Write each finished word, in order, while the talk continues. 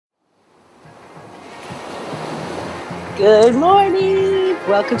Good morning.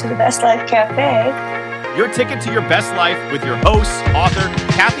 Welcome to the Best Life Cafe. Your ticket to your best life with your hosts, author,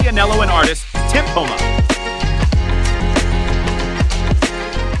 Kathy Anello, and artist, Tim Poma.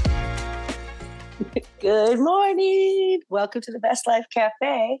 Good morning. Welcome to the Best Life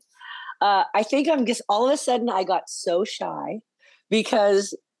Cafe. I think I'm just all of a sudden I got so shy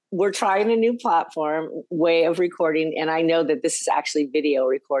because we're trying a new platform way of recording. And I know that this is actually video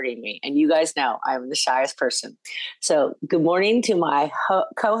recording me. And you guys know I'm the shyest person. So good morning to my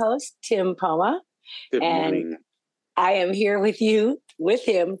co-host, Tim Poma. Good morning. I am here with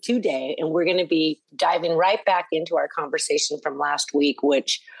him today. And we're going to be diving right back into our conversation from last week,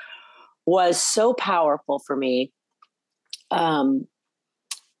 which was so powerful for me on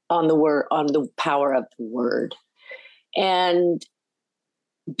the power of the word. And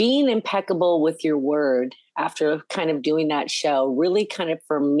being impeccable with your word after kind of doing that show, really kind of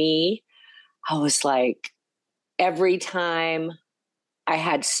for me, I was like, every time I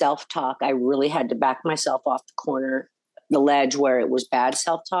had self-talk, I really had to back myself off the ledge where it was bad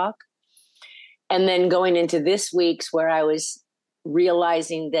self-talk. And then going into this week's where I was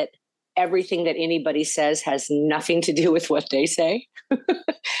realizing that everything that anybody says has nothing to do with what they say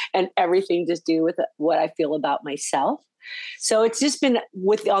and everything just do with what I feel about myself. So it's just been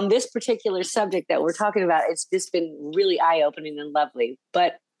on this particular subject that we're talking about, it's just been really eye-opening and lovely.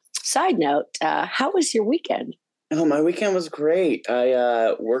 But side note, how was your weekend? Oh, my weekend was great.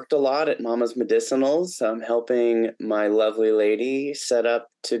 I worked a lot at Mama's Medicinals. I'm helping my lovely lady set up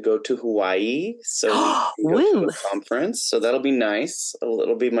to go to Hawaii. So we can go to a conference. So that'll be nice.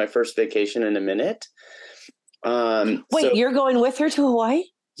 It'll be my first vacation in a minute. Wait, you're going with her to Hawaii?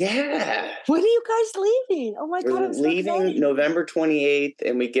 Yeah. When are you guys leaving? Oh my God, We're I'm so leaving excited. November 28th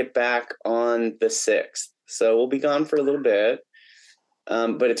and we get back on the 6th. So we'll be gone for a little bit.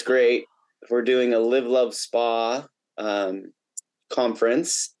 But it's great. We're doing a Live Love Spa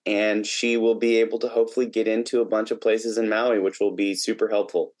conference, and she will be able to hopefully get into a bunch of places in Maui, which will be super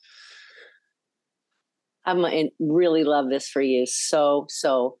helpful. I really love this for you so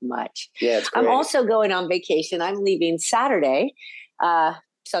much. Yeah, it's great. I'm also going on vacation. I'm leaving Saturday,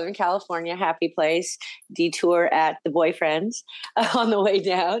 Southern California, happy place, detour at the boyfriend's on the way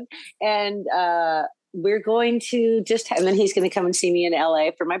down. And we're going to and then he's going to come and see me in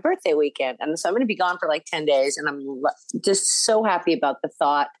LA for my birthday weekend. And so I'm going to be gone for like 10 days. And I'm just so happy about the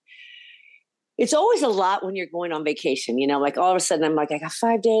thought. It's always a lot when you're going on vacation, like all of a sudden I'm like, I got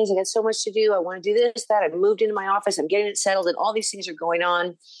 5 days. I got so much to do. I want to do this, that. I've moved into my office. I'm getting it settled and all these things are going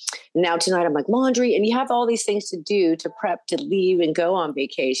on. Now tonight I'm like laundry, and you have all these things to do to prep to leave and go on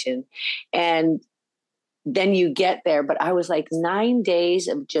vacation. And then you get there. But I was like 9 days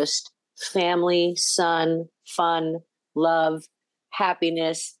of just family, sun, fun, love,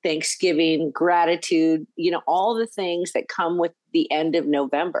 happiness, Thanksgiving, gratitude, all the things that come with the end of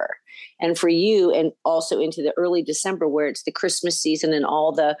November. And for you, and also into the early December, where it's the Christmas season and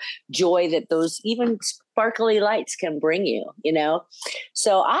all the joy that those even sparkly lights can bring you,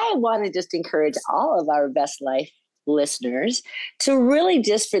 So I want to just encourage all of our Best Life listeners to really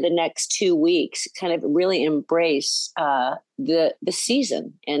just for the next 2 weeks kind of really embrace the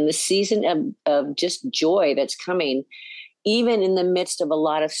season and the season of just joy that's coming. Even in the midst of a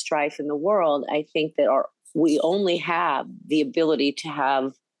lot of strife in the world, I think that we only have the ability to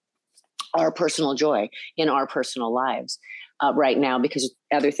have our personal joy in our personal lives right now, because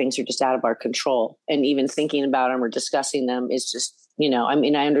other things are just out of our control. And even thinking about them or discussing them is just,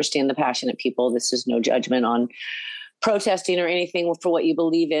 I understand the passionate people. This is no judgment on protesting or anything for what you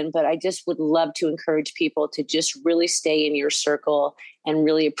believe in, but I just would love to encourage people to just really stay in your circle and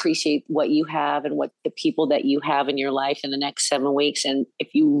really appreciate what you have and what the people that you have in your life in the next 7 weeks. And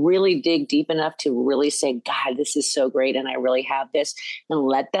if you really dig deep enough to really say, God, this is so great, and I really have this, and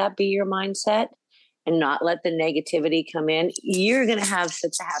let that be your mindset and not let the negativity come in, you're going to have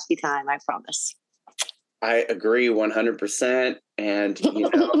such a happy time, I promise. I agree 100%. And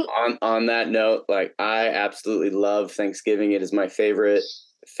on that note, like, I absolutely love Thanksgiving. It is my favorite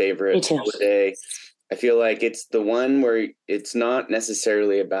holiday. I feel like it's the one where it's not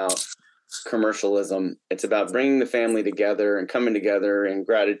necessarily about commercialism. It's about bringing the family together and coming together in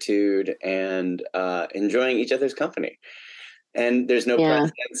gratitude and enjoying each other's company. And there's no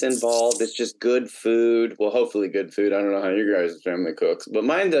presidents involved. It's just good food. Well, hopefully good food. I don't know how your guys' family cooks, but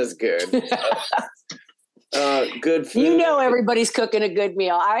mine does good. Good food. Everybody's cooking a good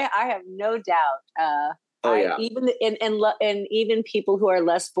meal. I have no doubt. Even people who are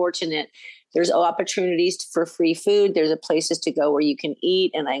less fortunate, there's opportunities for free food. There's places to go where you can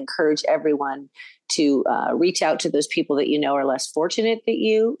eat, and I encourage everyone to reach out to those people that you know are less fortunate than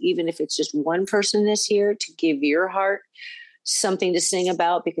you, even if it's just one person this year, to give your heart something to sing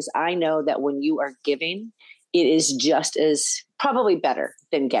about, because I know that when you are giving, it is just as probably better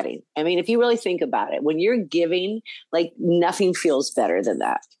than getting. I mean, if you really think about it, when you're giving, like nothing feels better than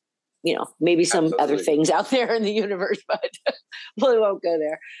that. You know, maybe some Absolutely. other things out there in the universe, but we won't go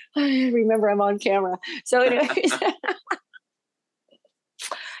there. Remember, I'm on camera. So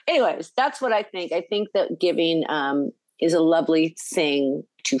anyways, that's what I think. I think that giving is a lovely thing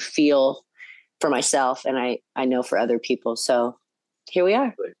to feel for myself, and I know for other people. So here we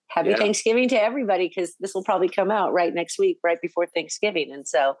are. Happy Thanksgiving to everybody, because this will probably come out right next week, right before Thanksgiving. And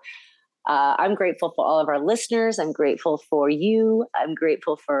so I'm grateful for all of our listeners. I'm grateful for you. I'm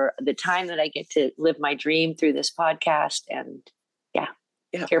grateful for the time that I get to live my dream through this podcast. And yeah.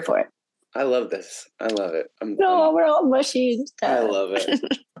 Here for it. I love this. I love it. We're all mushy. I love it.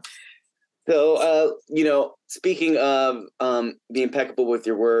 So, speaking of being impeccable with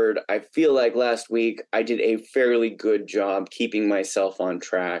your word, I feel like last week I did a fairly good job keeping myself on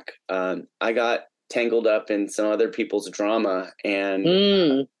track. I got tangled up in some other people's drama,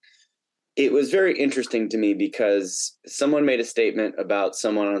 and it was very interesting to me because someone made a statement about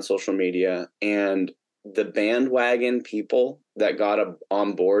someone on social media, and the bandwagon people that got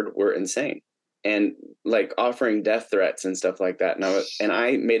on board were insane. And like offering death threats and stuff like that. And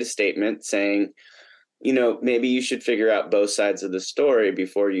I made a statement saying, maybe you should figure out both sides of the story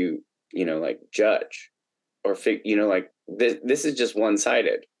before you, judge, or this is just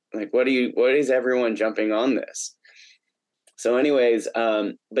one-sided. Like, what is everyone jumping on this? So anyways,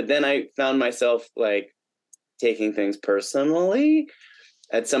 but then I found myself like taking things personally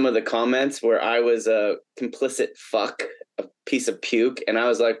at some of the comments where I was a complicit fuck, a piece of puke. And I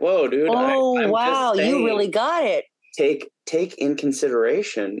was like, whoa, dude. I'm wow. Just saying, you really got it. Take in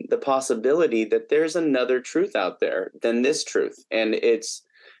consideration the possibility that there's another truth out there than this truth. And it's,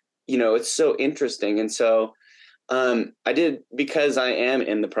 it's so interesting. And so I did, because I am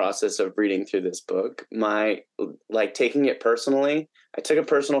in the process of reading through this book, taking it personally, I took it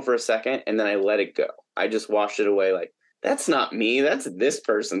personal for a second and then I let it go. I just washed it away. Like, that's not me. That's this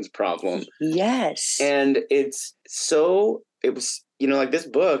person's problem. Yes. And it was, like this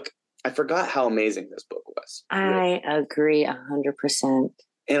book, I forgot how amazing this book was. I agree 100%.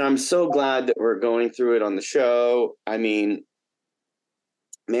 And I'm so glad that we're going through it on the show. I mean,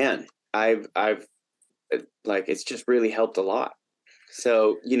 man, I've it's just really helped a lot.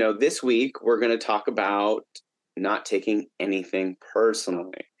 So, this week we're going to talk about not taking anything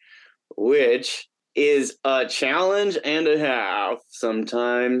personally, which is a challenge and a half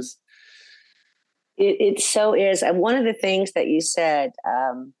sometimes. It so is. And one of the things that you said,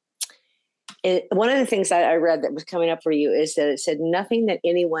 one of the things that I read that was coming up for you is that it said, nothing that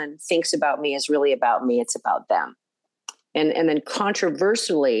anyone thinks about me is really about me. It's about them. And then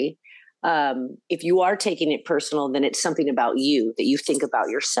controversially, if you are taking it personal, then it's something about you that you think about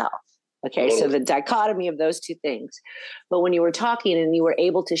yourself. Okay. Totally. So the dichotomy of those two things. But when you were talking and you were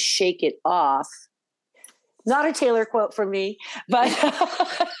able to shake it off, not a Taylor quote from me, but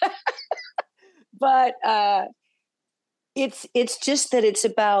it's just that it's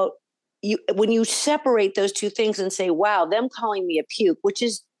about you. When you separate those two things and say, wow, them calling me a puke, which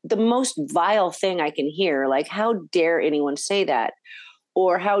is the most vile thing I can hear. Like, how dare anyone say that?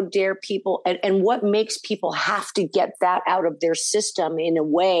 Or how dare people, and what makes people have to get that out of their system in a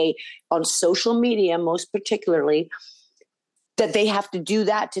way on social media, most particularly, that they have to do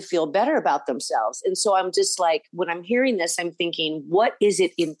that to feel better about themselves. And so I'm just like, when I'm hearing this, I'm thinking, what is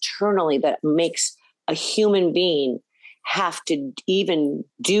it internally that makes a human being have to even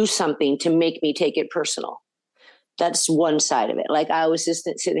do something to make me take it personal? That's one side of it. Like, I was just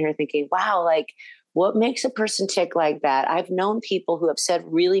sitting here thinking, wow, like, what makes a person tick like that? I've known people who have said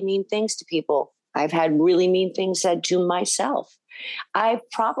really mean things to people. I've had really mean things said to myself. I've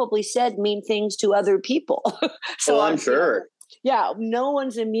probably said mean things to other people. So I'm sure. Yeah, no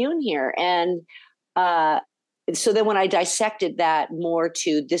one's immune here. And so then when I dissected that more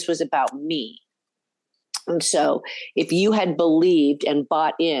to this was about me. And so if you had believed and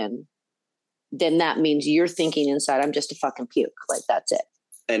bought in, then that means you're thinking inside, I'm just a fucking puke. Like, that's it.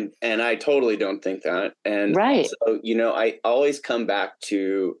 And I totally don't think that. And right. Also, I always come back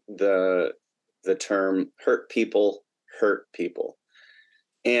to the term hurt people.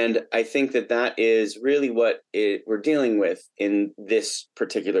 And I think that is really what we're dealing with in this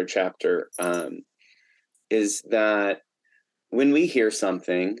particular chapter, is that when we hear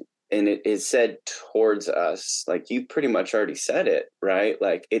something and it is said towards us, like you pretty much already said it, right?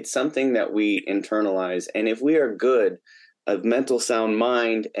 Like, it's something that we internalize. And if we are good a mental sound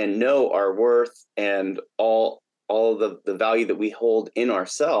mind and know our worth and all the value that we hold in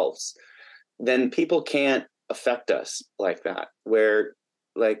ourselves, then people can't affect us like that, where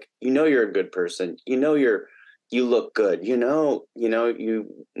like, you're a good person, you look good, you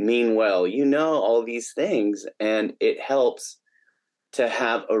mean well, all these things. And it helps to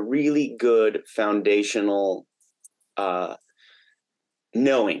have a really good foundational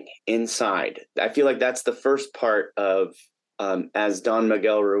knowing inside. I feel like that's the first part of, as Don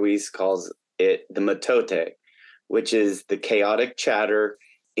Miguel Ruiz calls it, the mitote, which is the chaotic chatter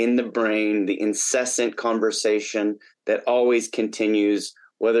in the brain, the incessant conversation that always continues,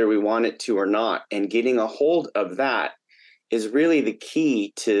 whether we want it to or not. And getting a hold of that is really the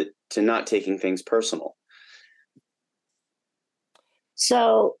key to not taking things personal.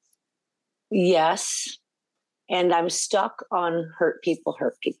 So, yes. And I'm stuck on hurt people.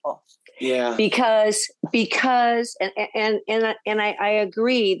 Yeah. Because I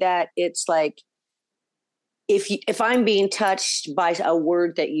agree that it's like, if I'm being touched by a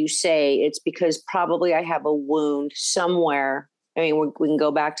word that you say, it's because probably I have a wound somewhere. I mean, we can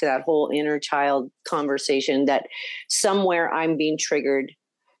go back to that whole inner child conversation, that somewhere I'm being triggered,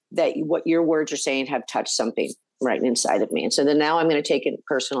 that what your words are saying have touched something right inside of me. And so then now I'm going to take it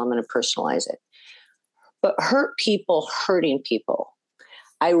personal. I'm going to personalize it. But hurting people,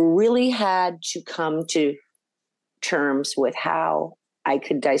 I really had to come to terms with how I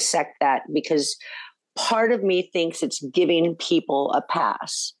could dissect that, because part of me thinks it's giving people a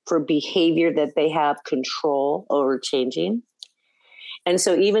pass for behavior that they have control over changing. And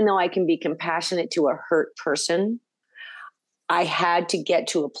so even though I can be compassionate to a hurt person, I had to get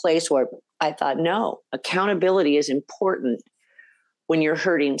to a place where I thought, no, accountability is important when you're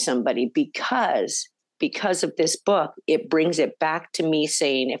hurting somebody, because of this book, it brings it back to me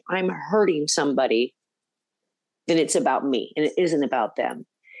saying, if I'm hurting somebody, then it's about me and it isn't about them.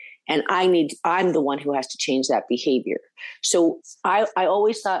 And I'm the one who has to change that behavior. So I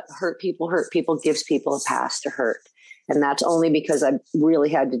always thought hurt people gives people a pass to hurt. And that's only because I really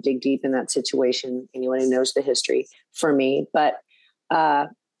had to dig deep in that situation. Anyone who knows the history for me. But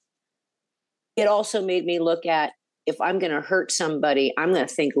it also made me look at, if I'm going to hurt somebody, I'm going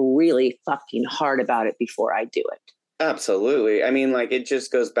to think really fucking hard about it before I do it. Absolutely. I mean, like, it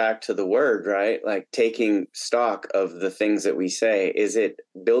just goes back to the word, right? Like, taking stock of the things that we say. Is it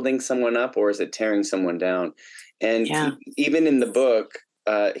building someone up or is it tearing someone down? And even in the book,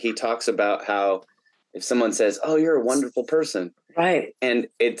 he talks about how if someone says, oh, you're a wonderful person. Right. And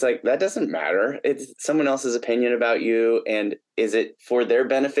it's like, that doesn't matter. It's someone else's opinion about you. And is it for their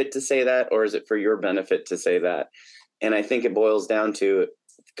benefit to say that, or is it for your benefit to say that? And I think it boils down to,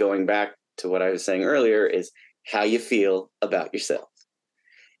 going back to what I was saying earlier, is how you feel about yourself.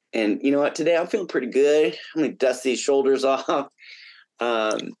 And you know what? Today I'm feeling pretty good. I'm going to dust these shoulders off.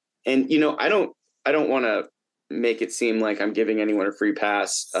 And I don't want to make it seem like I'm giving anyone a free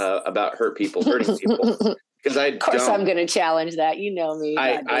pass about hurting people. Because of course I'm going to challenge that. You know me.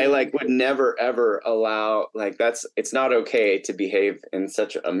 I would never, ever allow, it's not okay to behave in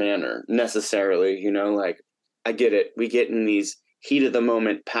such a manner necessarily, I get it. We get in these heat of the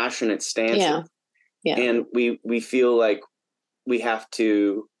moment, passionate stances. Yeah. And we feel like we have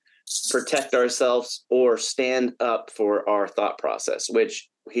to protect ourselves or stand up for our thought process, which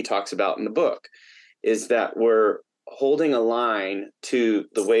he talks about in the book, is that we're holding a line to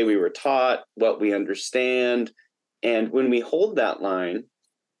the way we were taught, what we understand. And when we hold that line,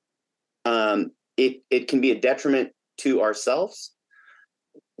 it can be a detriment to ourselves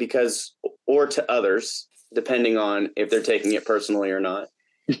or to others, depending on if they're taking it personally or not.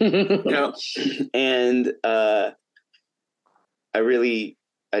 And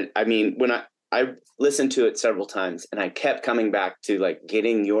when I listened to it several times, and I kept coming back to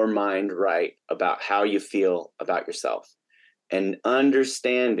getting your mind right about how you feel about yourself, and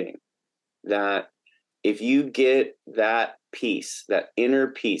understanding that if you get that peace, that inner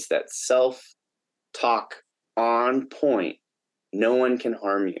peace, that self-talk on point, no one can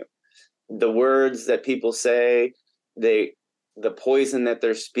harm you. The words that people say, the poison that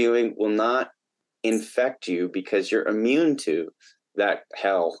they're spewing will not infect you, because you're immune to that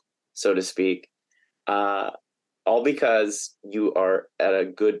hell, so to speak, all because you are at a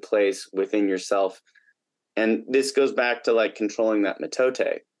good place within yourself. And this goes back to controlling that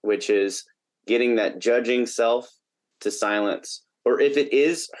mitote, which is getting that judging self to silence, or if it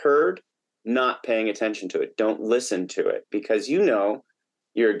is heard, not paying attention to it. Don't listen to it, because you're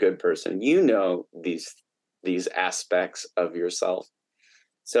a good person. These aspects of yourself.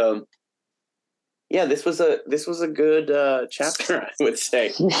 So yeah, this was a good chapter, I would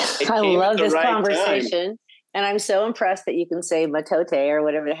say. I love this conversation. And I'm so impressed that you can say matote or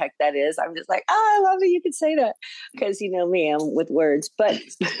whatever the heck that is. I'm just like, oh, I love that you can say that. Because you know me, I'm with words, but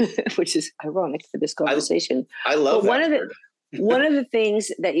which is ironic for this conversation. I love but that word. One of the things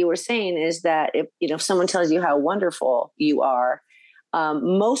that you were saying is that if someone tells you how wonderful you are,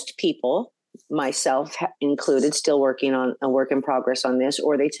 most people, myself included, still working on a work in progress on this,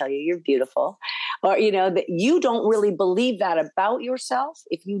 or they tell you you're beautiful, or that you don't really believe that about yourself.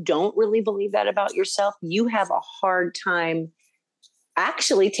 If you don't really believe that about yourself, you have a hard time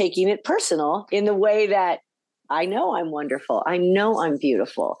actually taking it personal in the way that I know I'm wonderful. I know I'm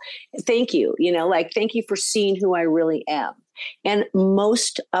beautiful. Thank you. Thank you for seeing who I really am. And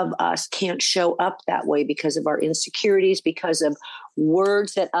most of us can't show up that way because of our insecurities, because of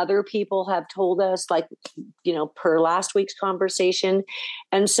words that other people have told us, like, per last week's conversation.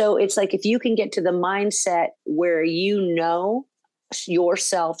 And so it's like, if you can get to the mindset where you know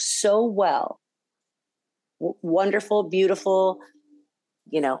yourself so well, wonderful, beautiful,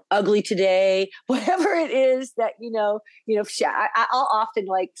 ugly today, whatever it is that, I'll often,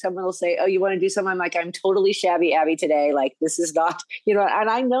 like, someone will say, oh, you want to do something? I'm like, I'm totally shabby Abby today. Like, this is not, and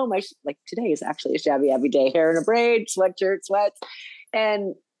I know today is actually a shabby Abby day, hair in a braid, sweatshirt, sweats.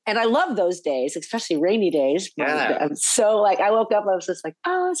 And I love those days, especially rainy days. Yeah. So I woke up, I was just like,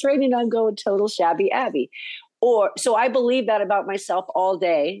 oh, it's raining. I'm going total shabby Abby. So I believe that about myself all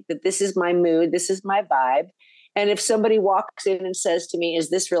day, that this is my mood. This is my vibe. And if somebody walks in and says to me,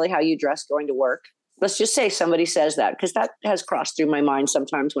 is this really how you dress going to work? Let's just say somebody says that, because that has crossed through my mind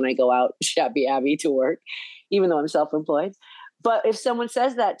sometimes when I go out shabby Abby to work, even though I'm self-employed. But if someone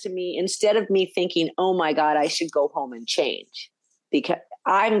says that to me, instead of me thinking, oh my God, I should go home and change, because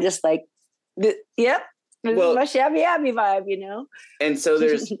I'm just like, yep, this is my shabby Abby vibe, And so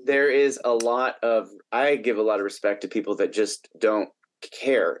there is I give a lot of respect to people that just don't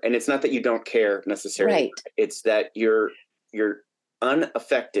care. And it's not that you don't care necessarily. Right. It's that you're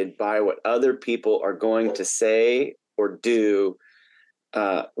unaffected by what other people are going to say or do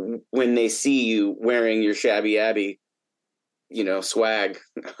when they see you wearing your shabby Abby, swag.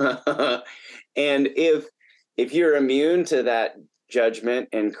 And if you're immune to that judgment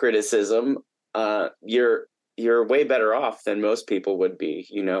and criticism, you're way better off than most people would be,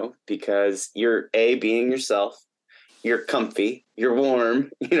 because you're being yourself. You're comfy, you're warm,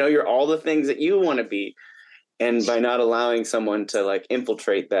 you're all the things that you want to be. And by not allowing someone to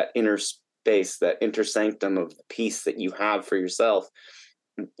infiltrate that inner space, that inner sanctum of the peace that you have for yourself,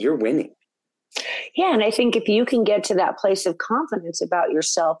 you're winning. Yeah. And I think if you can get to that place of confidence about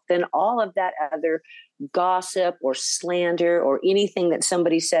yourself, then all of that other gossip or slander or anything that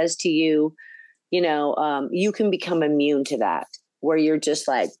somebody says to you, you can become immune to that, where you're just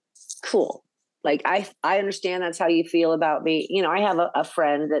like, cool. Like, I understand that's how you feel about me. I have a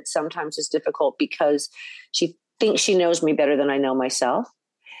friend that sometimes is difficult because she thinks she knows me better than I know myself.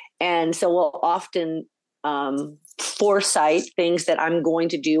 And so we'll often foresight things that I'm going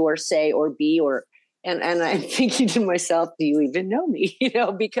to do or say or be, and I'm thinking to myself, do you even know me?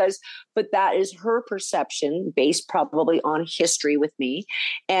 But that is her perception based probably on history with me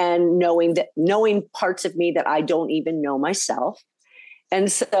and knowing parts of me that I don't even know myself. And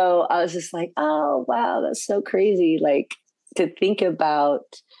so I was just like, oh, wow, that's so crazy. Like, to think about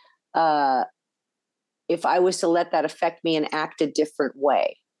if I was to let that affect me and act a different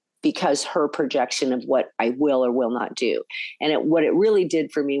way because her projection of what I will or will not do. And what it really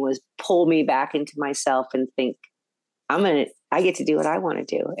did for me was pull me back into myself and think, I get to do what I want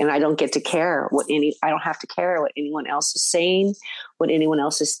to do. And I don't get to care I don't have to care what anyone else is saying, what anyone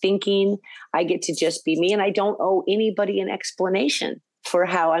else is thinking. I get to just be me, and I don't owe anybody an explanation for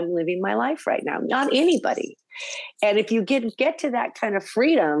how I'm living my life right now. Not anybody. And if you get to that kind of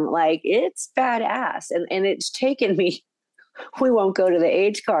freedom, it's badass. And it's taken me, we won't go to the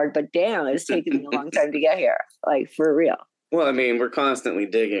age card, but damn, it's taken me a long time to get here. For real. Well, I mean, we're constantly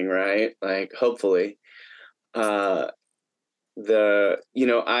digging, right? Hopefully. We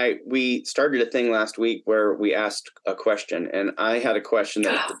started a thing last week where we asked a question, and I had a question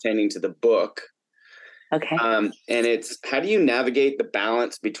that was pertaining to the book. Okay. And it's, how do you navigate the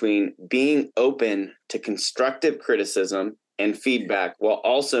balance between being open to constructive criticism and feedback while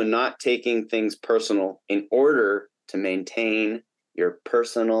also not taking things personal in order to maintain your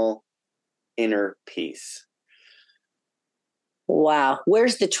personal inner peace? Wow.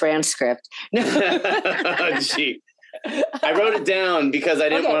 Where's the transcript? Gee. I wrote it down because I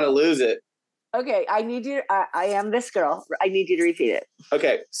didn't want to lose it. Okay, I need you. I am this girl. I need you to repeat it.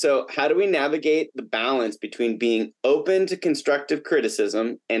 Okay, so how do we navigate the balance between being open to constructive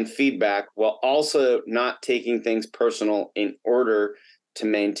criticism and feedback while also not taking things personal in order to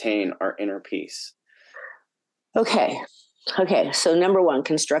maintain our inner peace? Okay. So number one,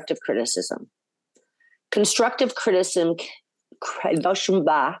 constructive criticism. Constructive criticism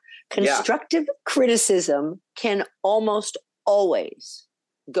can almost always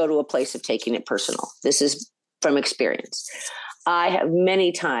go to a place of taking it personal. This is from experience. I have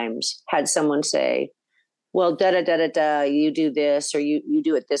many times had someone say, well, you do this, or you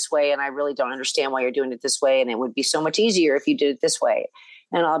do it this way, and I really don't understand why you're doing it this way, and it would be so much easier if you did it this way.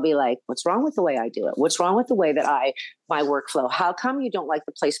 And I'll be like, what's wrong with the way I do it? What's wrong with the way that my workflow? How come you don't like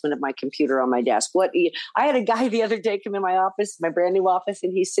the placement of my computer on my desk? I had a guy the other day come in my office, my brand new office,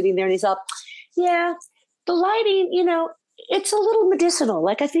 and he's sitting there and he's up, yeah, the lighting, it's a little medicinal.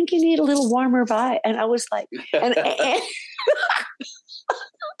 Like, I think you need a little warmer vibe. And I was like, and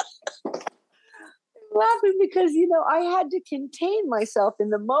laughing because, I had to contain myself in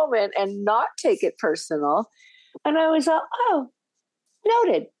the moment and not take it personal. And I was like, oh,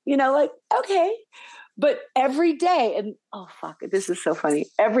 noted, okay. But every day, and oh, fuck it, this is so funny.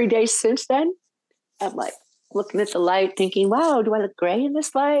 Every day since then, I'm like looking at the light thinking, wow, do I look gray in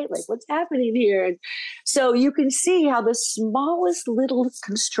this light? Like, what's happening here? And so you can see how the smallest little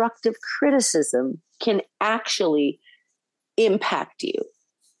constructive criticism can actually impact you.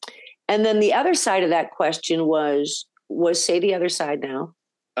 And then the other side of that question was say the other side now.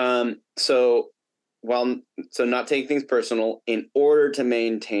 So not taking things personal in order to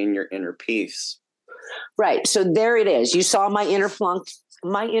maintain your inner peace. Right. So there it is. You saw my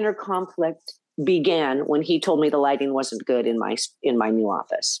inner conflict began when he told me the lighting wasn't good in my new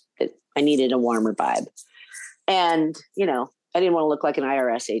office. I needed a warmer vibe. And, I didn't want to look like an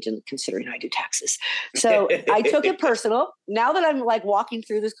IRS agent considering I do taxes. So I took it personal. Now that I'm like walking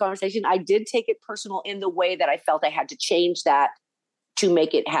through this conversation, I did take it personal in the way that I felt I had to change that to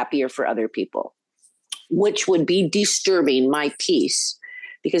make it happier for other people, which would be disturbing my peace,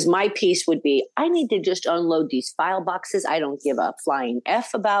 because my peace would be, I need to just unload these file boxes. I don't give a flying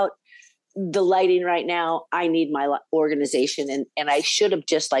F about the lighting right now. I need my organization. And I should have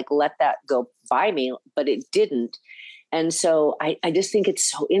just like let that go by me, but it didn't. And so I just think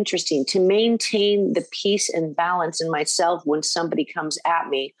it's so interesting to maintain the peace and balance in myself when somebody comes at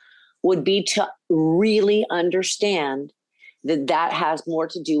me would be to really understand that has more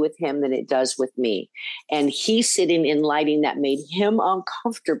to do with him than it does with me. And he's sitting in lighting that made him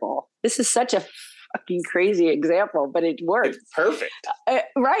uncomfortable. This is such a fucking crazy example, but it worked. It's perfect.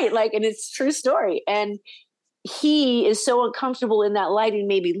 Right. Like, and it's a true story. And he is so uncomfortable in that lighting,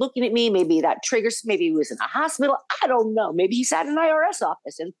 maybe looking at me, maybe that triggers, maybe he was in a hospital. I don't know. Maybe he sat in an IRS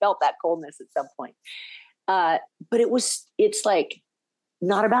office and felt that coldness at some point. But it's like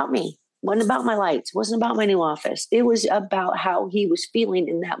not about me. It wasn't about my lights. It wasn't about my new office. It was about how he was feeling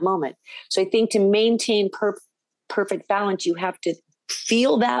in that moment. So I think to maintain perfect balance, you have to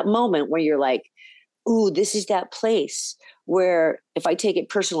feel that moment where you're like, ooh, this is that place where if I take it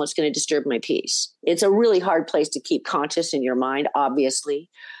personal, it's going to disturb my peace. It's a really hard place to keep conscious in your mind, obviously.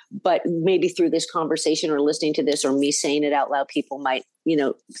 But maybe through this conversation or listening to this or me saying it out loud, people might,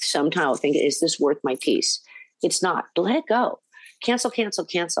 somehow think, is this worth my peace? It's not. Let it go. Cancel.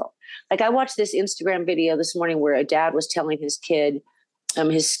 Like I watched this Instagram video this morning where a dad was telling his kid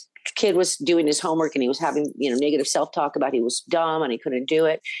was doing his homework and he was having, negative self-talk about he was dumb and he couldn't do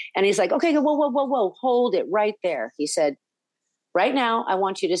it. And he's like, okay, whoa, hold it right there. He said, right now, I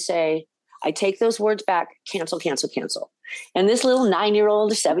want you to say, I take those words back, cancel. And this little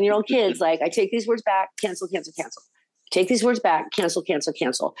 9-year-old or 7-year-old kid's like, I take these words back, cancel. Take these words back,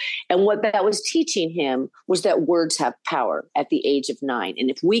 cancel. And what that was teaching him was that words have power at the age of 9. And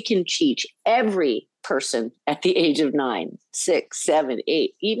if we can teach every person at the age of 9, 6, 7,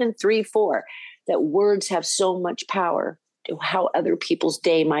 8, even 3, 4, that words have so much power to how other people's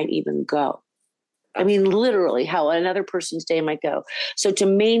day might even go. I mean, literally how another person's day might go. So to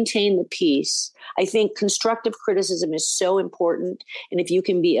maintain the peace, I think constructive criticism is so important. And if you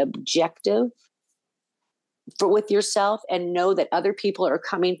can be objective with yourself and know that other people are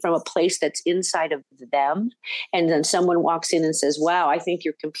coming from a place that's inside of them, and then someone walks in and says, wow, I think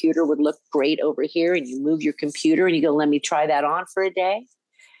your computer would look great over here, and you move your computer and you go, let me try that on for a day,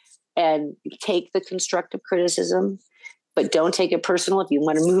 and take the constructive criticism, but don't take it personal. If you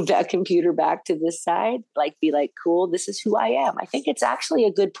want to move that computer back to this side, be like, cool, this is who I am. I think it's actually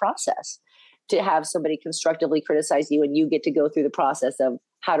a good process to have somebody constructively criticize you, and you get to go through the process of,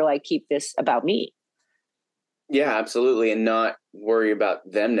 how do I keep this about me? Yeah, absolutely. And not worry about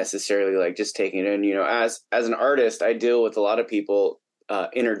them necessarily, like just taking it in. As an artist, I deal with a lot of people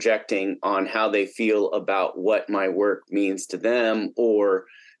interjecting on how they feel about what my work means to them, or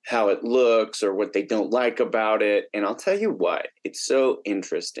how it looks, or what they don't like about it. And I'll tell you what, it's so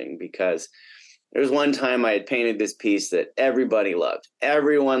interesting because There was one time I had painted this piece that everybody loved.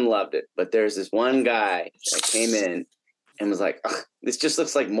 Everyone loved it. But there's this one guy that came in and was like, this just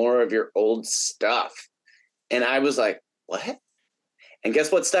looks like more of your old stuff. And I was like, what? And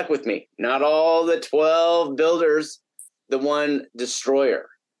guess what stuck with me? Not all the 12 builders, the one destroyer.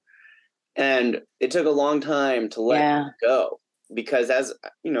 And it took a long time to let it go, because as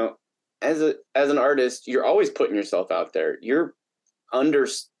you know, as an artist, you're always putting yourself out there. You're under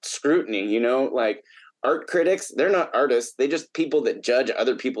scrutiny, you know, like art critics, they're not artists. They just people that judge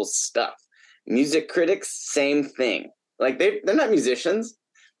other people's stuff. Music critics, same thing. Like they're not musicians.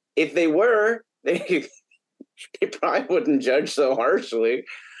 If they were, they probably wouldn't judge so harshly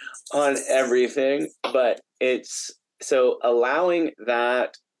on everything. But it's so allowing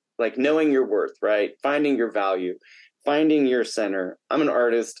that, like knowing your worth, right? Finding your value, finding your center. I'm an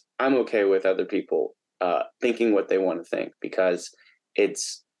artist. I'm okay with other people thinking what they want to think, because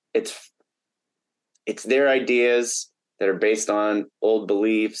it's their ideas that are based on old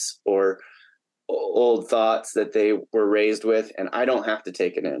beliefs or old thoughts that they were raised with, and I don't have to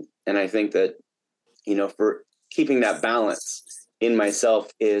take it in. And I think that, you know, for keeping that balance in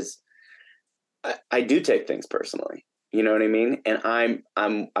myself is I do take things personally. You know what I mean? And I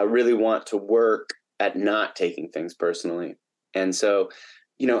really want to work at not taking things personally. And so,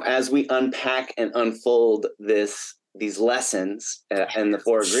 you know, as we unpack and unfold these lessons and the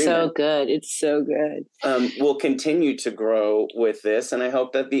four agreements. So good. It's so good. We'll continue to grow with this. And I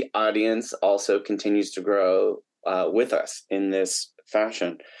hope that the audience also continues to grow with us in this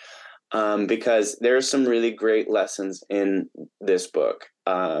fashion, because there are some really great lessons in this book.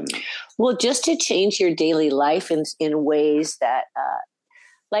 Well, just to change your daily life in ways that,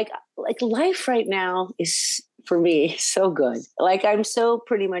 like life right now is, for me, so good. Like I'm so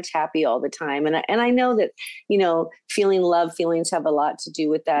pretty much happy all the time. And I know that, you know, feelings have a lot to do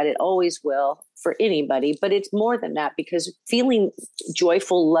with that. It always will for anybody, but it's more than that, because feeling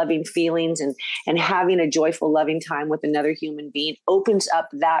joyful, loving feelings and having a joyful, loving time with another human being opens up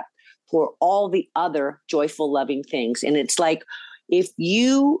that for all the other joyful, loving things. And it's like, if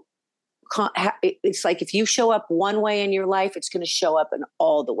you show up one way in your life, it's going to show up in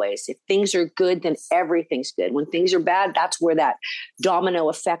all the ways. If things are good, then everything's good. When things are bad, that's where that domino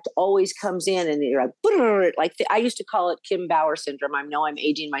effect always comes in. And you're like, I used to call it Kim Bauer syndrome. I know I'm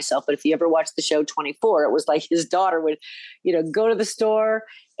aging myself, but if you ever watched the show 24, it was like his daughter would, you know, go to the store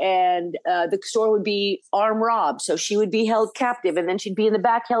and the store would be armed robbed. So she would be held captive, and then she'd be in the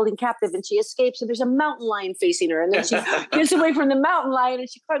back held in captive, and she escapes, and there's a mountain lion facing her. And then she gets away from the mountain lion, and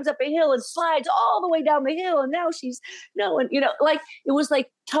she climbs up a hill and slides all the way down the hill. And now she's like, it was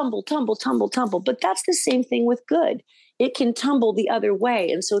like tumble, tumble, tumble, tumble. But that's the same thing with good. It can tumble the other way.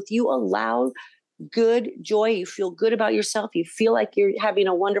 And so if you allow good joy, you feel good about yourself, you feel like you're having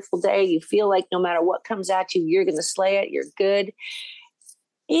a wonderful day, you feel like no matter what comes at you, you're going to slay it, you're good.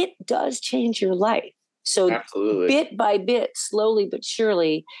 It does change your life. So absolutely, bit by bit, slowly but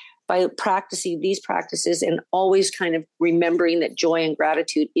surely, by practicing these practices and always kind of remembering that joy and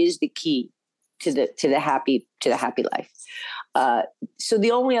gratitude is the key to the happy life. So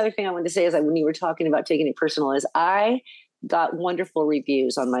the only other thing I wanted to say is that when you were talking about taking it personal, is I got wonderful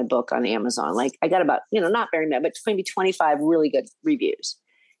reviews on my book on Amazon. Like I got about, not very many, but maybe 25 really good reviews.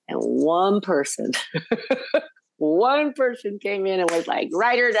 And one person came in and was like,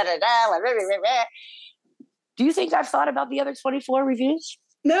 writer, da, da, da, blah, blah, blah, blah. Do you think I've thought about the other 24 reviews?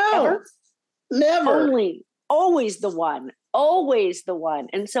 No, ever? Never. Always the one.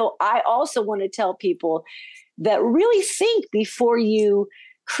 And so I also want to tell people that really think before you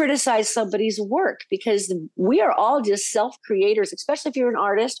criticize somebody's work, because we are all just self-creators, especially if you're an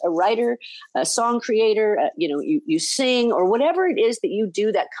artist, a writer, a song creator, you sing, or whatever it is that you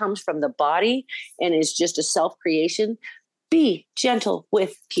do that comes from the body and is just a self-creation. Be gentle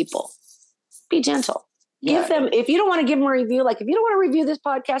with people. Be gentle. Yeah. Give them, if you don't want to give them a review, like if you don't want to review this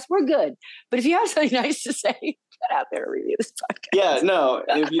podcast, we're good. But if you have something nice to say, get out there and review this podcast. Yeah, no,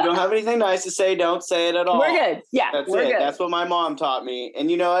 if you don't have anything nice to say, don't say it at all. We're good. Yeah, we're good. That's what my mom taught me.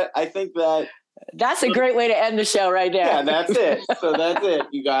 And you know what? I think that's a great way to end the show right there. Yeah, that's it. So that's it,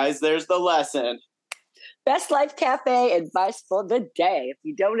 you guys. There's the lesson. Best Life Cafe advice for the day. If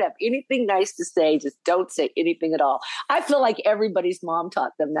you don't have anything nice to say, just don't say anything at all. I feel like everybody's mom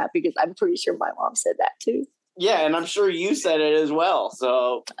taught them that, because I'm pretty sure my mom said that too. Yeah, and I'm sure you said it as well.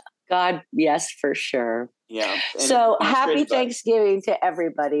 So God, yes, for sure. Yeah. So happy Thanksgiving to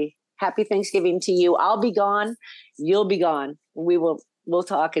everybody. Happy Thanksgiving to you. I'll be gone. You'll be gone. We'll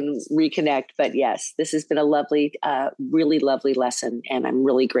talk and reconnect. But yes, this has been a lovely, really lovely lesson. And I'm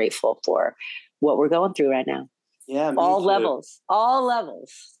really grateful for what we're going through right now. Yeah. All levels.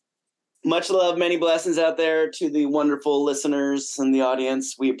 Much love, many blessings out there to the wonderful listeners and the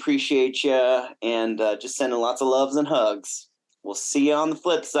audience. We appreciate you, and just sending lots of loves and hugs. We'll see you on the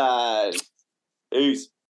flip side. Peace.